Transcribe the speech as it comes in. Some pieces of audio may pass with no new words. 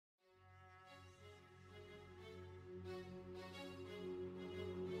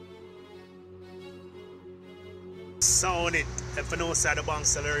Sound it. If you know say the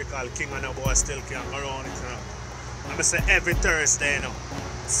Banks Lyrical King and the boy still can't go around it, you know. I'm gonna say every Thursday, you know.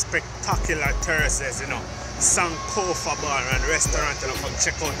 Spectacular Thursdays, you know. SANKOFA bar and restaurant, you know. Come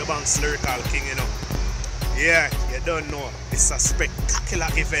check out the Banks Lyrical King, you know. Yeah, you don't know. It's a spectacular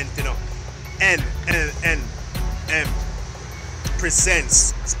event, you know. Nmnm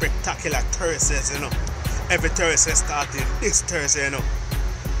presents Spectacular Thursdays, you know. Every Thursday starting this Thursday, you know.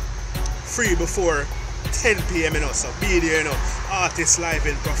 Free before 10 p.m. you know, so be there, you know. Artists live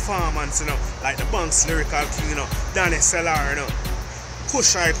in performance, you know, like the Banks Lyrical King, you know, Danny Cellar, you know,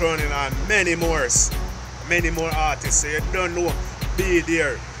 Push Icon, and many more artists. So you don't know, be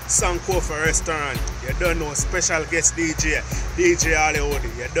there. SANKOFA restaurant, you don't know, special guest DJ Hollywood,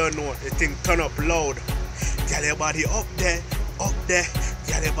 you don't know, the thing turn up loud. Get your body up there,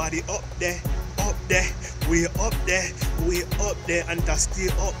 get your body up there. We up there, and to stay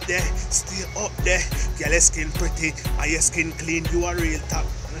up there. Get your skin pretty, and your skin clean, you are real top.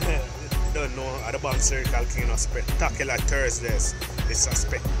 You don't know, at the Banks Lyrical King, Spectacular Thursdays. It's a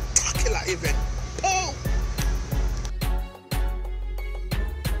spectacular event.